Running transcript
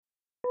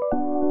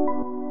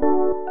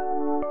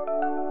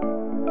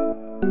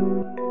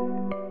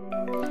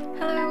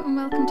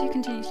Welcome to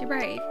Continuously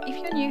Brave. If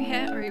you're new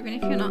here, or even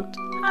if you're not,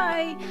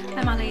 hi,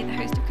 I'm Ali, the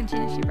host of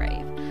Continuously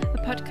Brave, a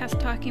podcast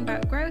talking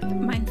about growth,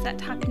 mindset,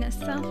 happiness,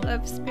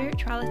 self-love,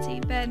 spirituality,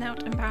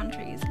 burnout and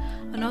boundaries,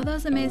 and all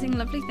those amazing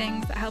lovely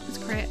things that help us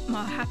create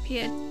more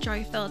happier,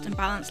 joy-filled and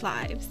balanced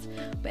lives.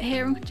 But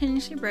here on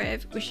Continuously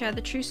Brave, we share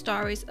the true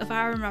stories of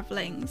our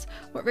unravelings,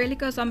 what really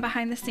goes on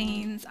behind the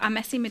scenes, our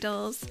messy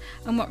middles,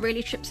 and what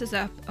really trips us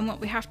up, and what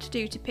we have to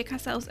do to pick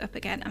ourselves up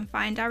again and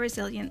find our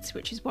resilience,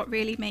 which is what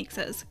really makes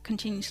us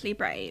continuously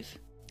brave.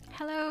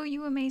 Hello,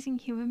 you amazing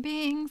human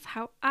beings.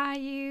 How are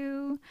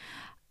you?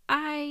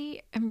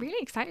 I am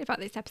really excited about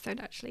this episode,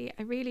 actually.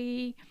 I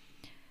really...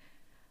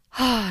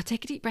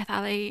 take a deep breath,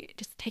 Ali.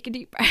 Just take a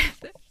deep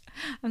breath.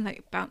 I'm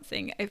like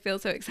bouncing. I feel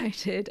so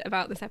excited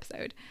about this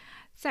episode.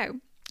 So,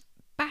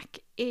 back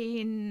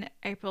in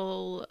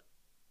April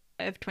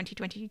of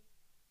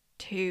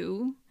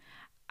 2022,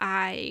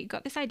 I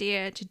got this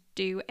idea to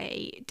do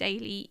a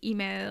daily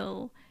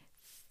email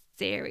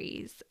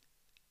series,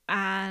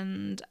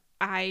 and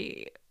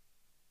I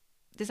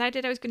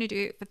decided I was going to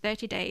do it for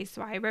 30 days.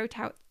 So I wrote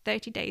out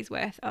 30 days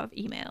worth of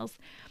emails.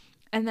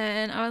 And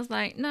then I was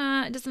like,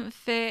 nah, it doesn't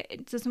fit.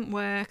 It doesn't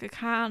work. I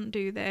can't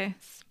do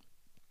this.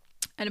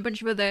 And a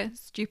bunch of other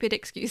stupid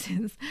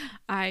excuses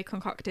I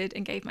concocted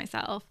and gave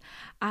myself.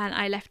 And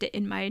I left it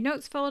in my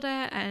notes folder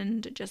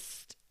and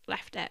just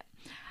left it.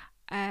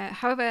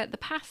 However, the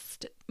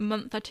past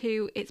month or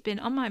two, it's been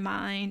on my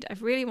mind.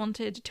 I've really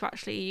wanted to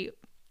actually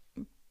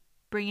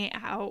bring it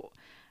out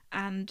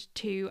and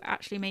to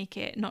actually make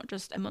it not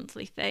just a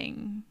monthly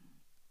thing,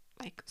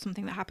 like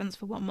something that happens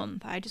for 1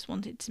 month. I just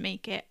wanted to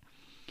make it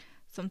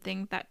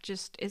something that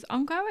just is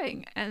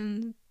ongoing.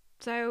 And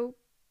so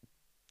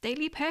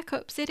daily perk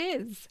ups it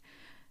is.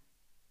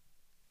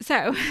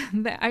 So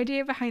the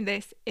idea behind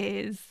this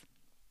is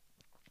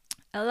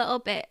a little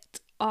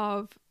bit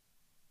of,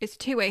 it's a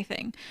two-way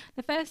thing.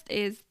 The first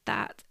is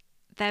that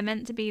they're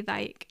meant to be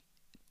like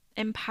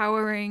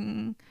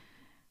empowering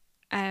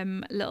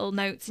little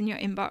notes in your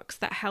inbox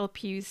that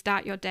help you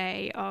start your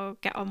day or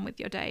get on with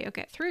your day or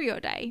get through your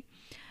day.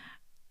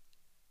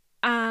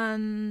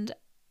 And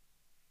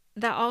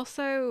they're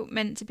also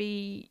meant to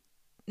be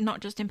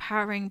not just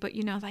empowering, but,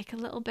 you know, like a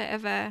little bit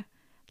of a,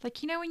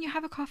 like, you know, when you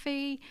have a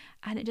coffee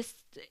and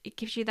it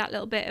gives you that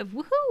little bit of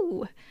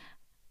woohoo,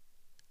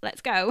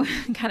 let's go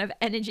kind of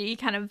energy,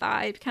 kind of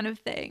vibe, kind of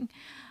thing.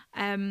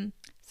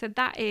 So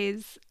that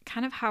is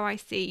kind of how I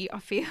see or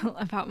feel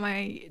about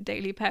my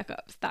daily perk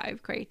ups that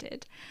I've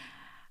created.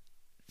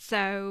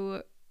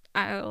 So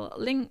I'll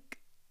link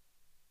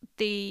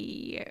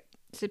the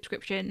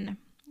subscription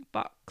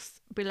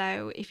box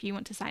below if you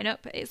want to sign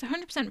up. It's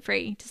 100%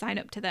 free to sign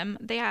up to them.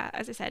 They are,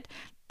 as I said,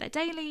 they're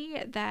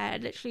daily. They're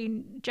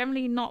literally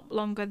generally not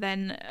longer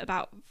than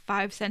about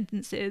 5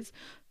 sentences.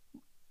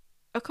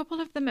 A couple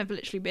of them have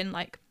literally been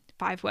like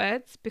 5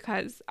 words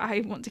because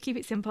I want to keep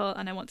it simple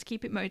and I want to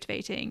keep it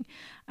motivating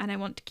and I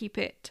want to keep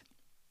it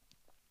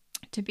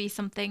to be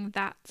something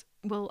that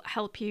will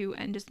help you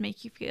and just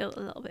make you feel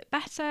a little bit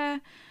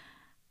better.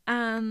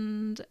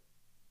 And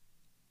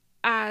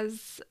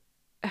as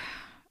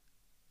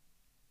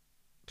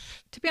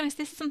to be honest,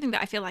 this is something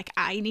that I feel like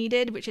I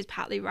needed, which is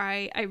partly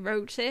why I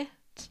wrote it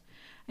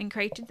and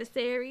created the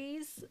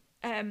series.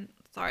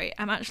 Sorry,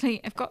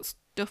 I've got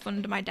stuff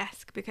under my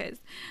desk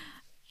because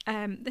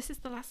this is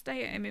the last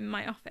day I'm in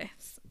my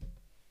office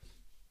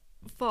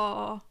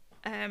for,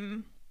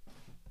 I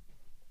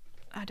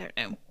don't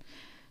know,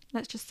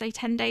 let's just say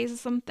 10 days or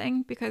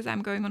something, because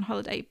I'm going on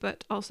holiday,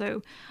 but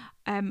also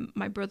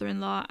my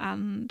brother-in-law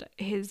and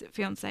his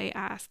fiance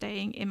are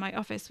staying in my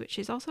office, which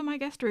is also my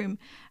guest room.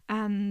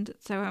 And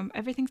so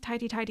everything's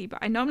tidy, but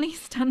I normally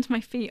stand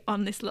my feet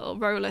on this little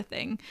roller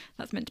thing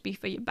that's meant to be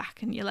for your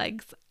back and your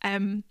legs.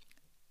 And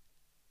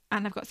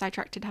I've got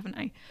sidetracked, haven't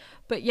I?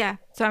 But yeah,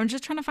 so I'm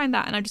just trying to find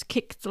that, and I just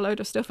kicked a load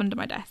of stuff under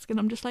my desk, and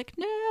I'm just like,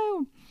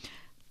 no.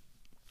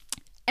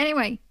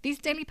 Anyway, these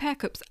daily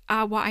perk ups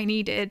are what I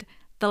needed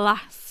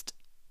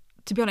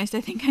to be honest,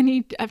 I think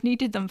I've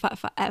needed them for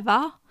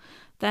forever.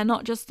 They're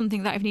not just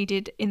something that I've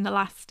needed in the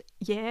last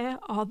year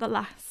or the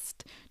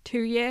last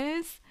 2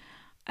 years.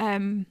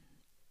 They're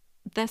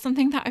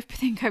something that I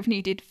think I've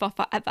needed for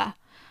forever.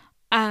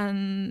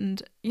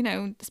 And, you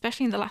know,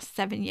 especially in the last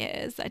 7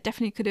 years, I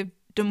definitely could have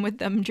done with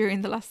them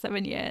during the last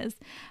 7 years.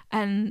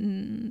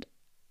 And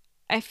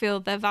I feel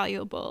they're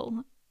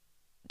valuable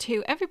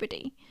to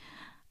everybody.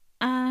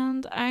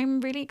 And I'm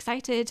really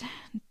excited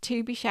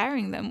to be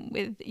sharing them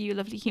with you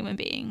lovely human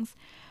beings.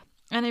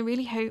 And I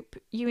really hope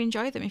you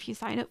enjoy them if you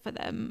sign up for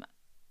them.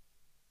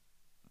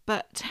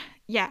 But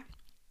yeah.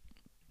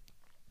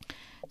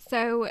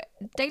 So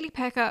daily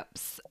perk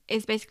ups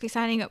is basically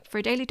signing up for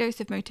a daily dose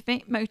of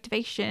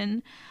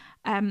motivation.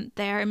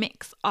 They're a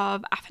mix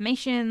of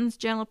affirmations,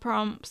 journal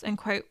prompts, and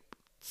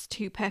quotes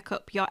to perk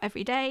up your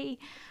everyday.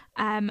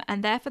 And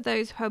they're for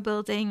those who are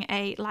building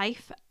a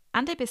life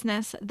and a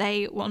business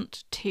they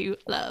want to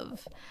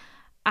love.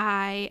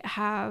 I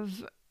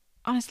have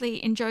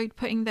honestly enjoyed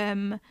putting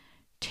them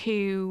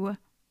to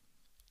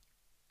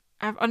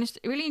I've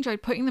honestly really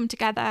enjoyed putting them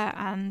together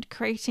and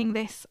creating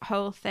this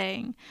whole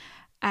thing.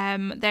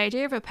 The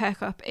idea of a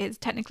perk up is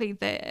technically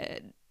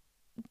the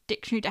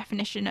dictionary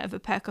definition of a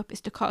perk up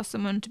is to cause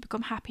someone to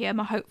become happier,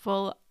 more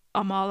hopeful,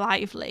 or more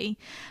lively.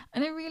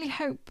 And I really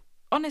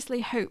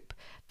honestly hope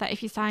that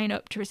if you sign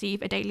up to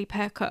receive a daily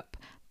perk up,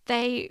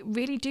 they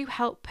really do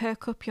help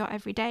perk up your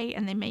everyday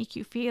and they make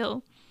you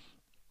feel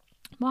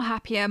more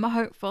happier, more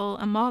hopeful,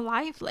 and more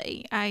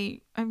lively. I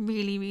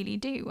really, really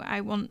do.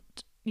 I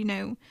want,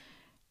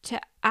 to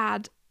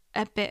add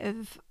a bit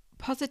of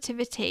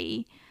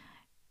positivity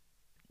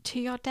to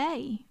your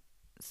day.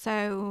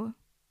 So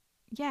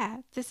yeah,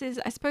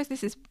 I suppose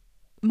this is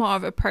more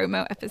of a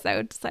promo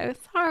episode, so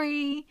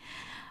sorry.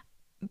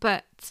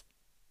 But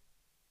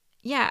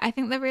yeah, I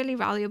think they're really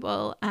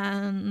valuable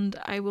and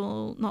I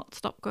will not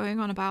stop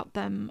going on about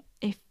them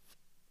if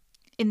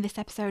in this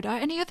episode or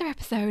any other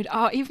episode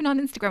or even on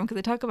Instagram, because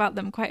I talk about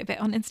them quite a bit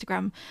on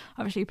Instagram,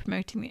 obviously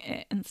promoting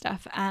it and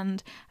stuff.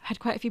 And I've had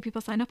quite a few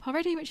people sign up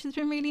already, which has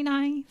been really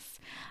nice.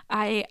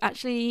 I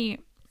actually,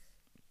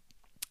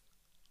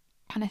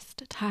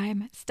 honest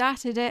time,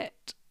 started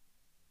it,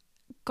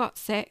 got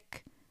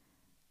sick.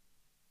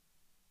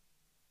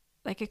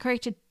 I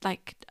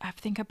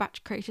think I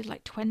batch created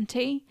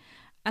 20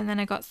 and then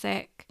I got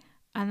sick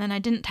and then I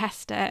didn't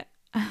test it.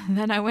 And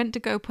then I went to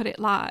go put it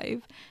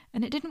live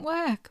and it didn't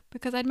work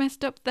because I'd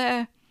messed up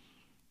the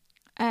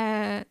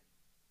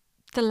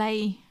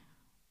delay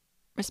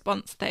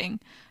response thing.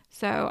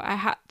 So I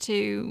had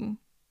to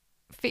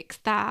fix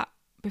that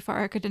before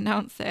I could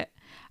announce it.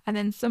 And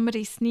then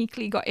somebody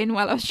sneakily got in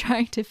while I was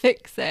trying to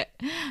fix it.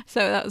 So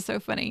that was so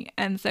funny.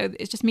 And so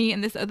it's just me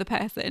and this other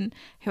person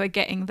who are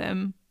getting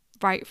them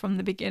right from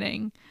the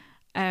beginning.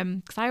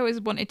 Because I always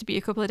wanted to be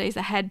a couple of days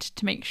ahead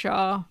to make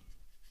sure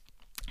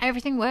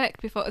everything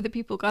worked before other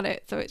people got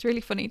it. So it's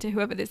really funny to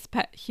whoever this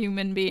pet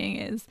human being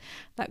is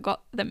that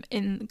got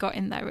in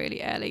there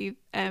really early,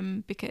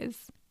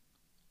 because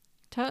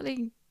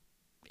totally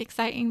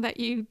exciting that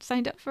you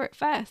signed up for it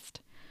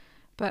first.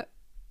 But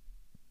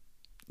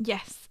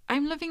yes,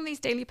 I'm loving these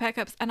daily perk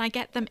ups and I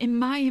get them in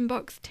my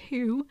inbox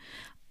too.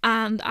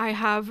 And I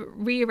have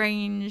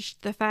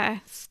rearranged the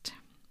first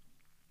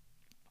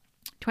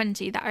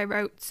 20 that I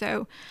wrote.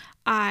 So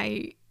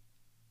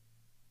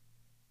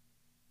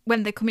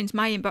when they come into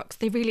my inbox,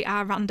 they really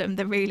are random.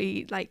 They're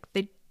really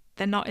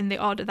they're not in the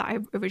order that I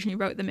originally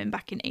wrote them in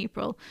back in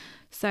April.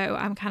 So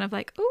I'm kind of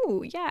like,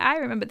 oh yeah, I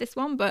remember this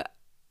one, but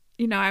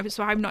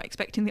I'm not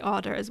expecting the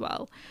order as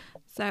well.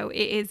 So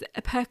it is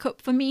a perk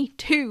up for me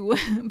too,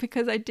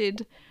 because I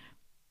did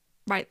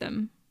write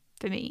them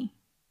for me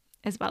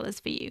as well as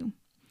for you.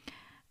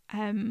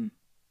 And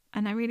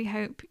I really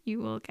hope you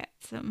will get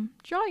some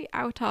joy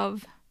out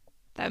of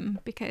them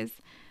because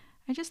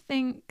I just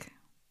think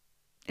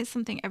it's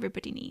something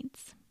everybody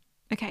needs.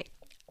 Okay,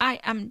 I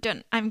am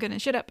done. I'm going to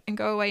shut up and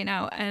go away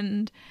now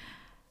and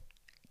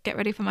get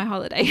ready for my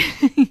holiday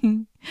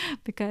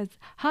because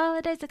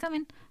holidays are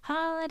coming.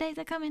 Holidays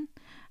are coming.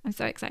 I'm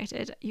so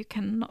excited. You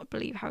cannot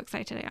believe how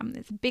excited I am.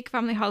 It's a big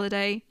family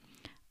holiday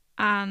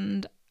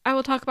and I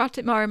will talk about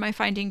it more in my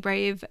Finding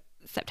Brave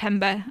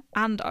September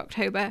and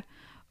October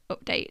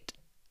update.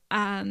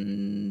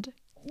 And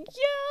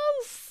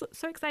yes,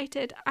 so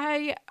excited.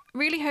 I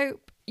really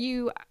hope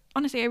you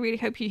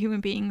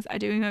human beings are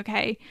doing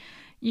okay.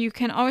 You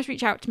can always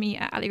reach out to me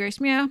at Ali Grace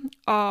Muir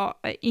or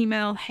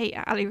email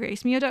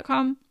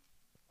hey@aligracemuir.com.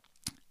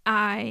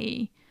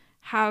 I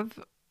have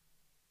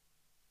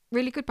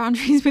really good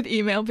boundaries with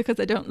email because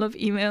I don't love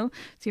email,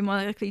 so you're more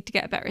likely to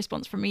get a better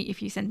response from me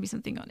if you send me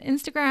something on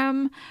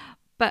Instagram.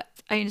 But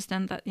I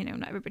understand that,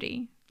 not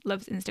everybody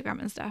loves Instagram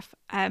and stuff.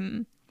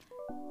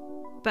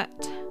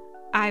 But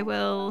I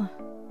will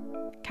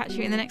catch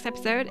you in the next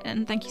episode,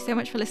 and thank you so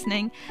much for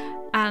listening.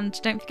 And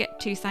don't forget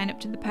to sign up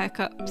to the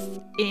perk ups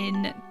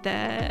in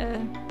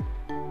the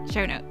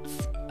show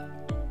notes.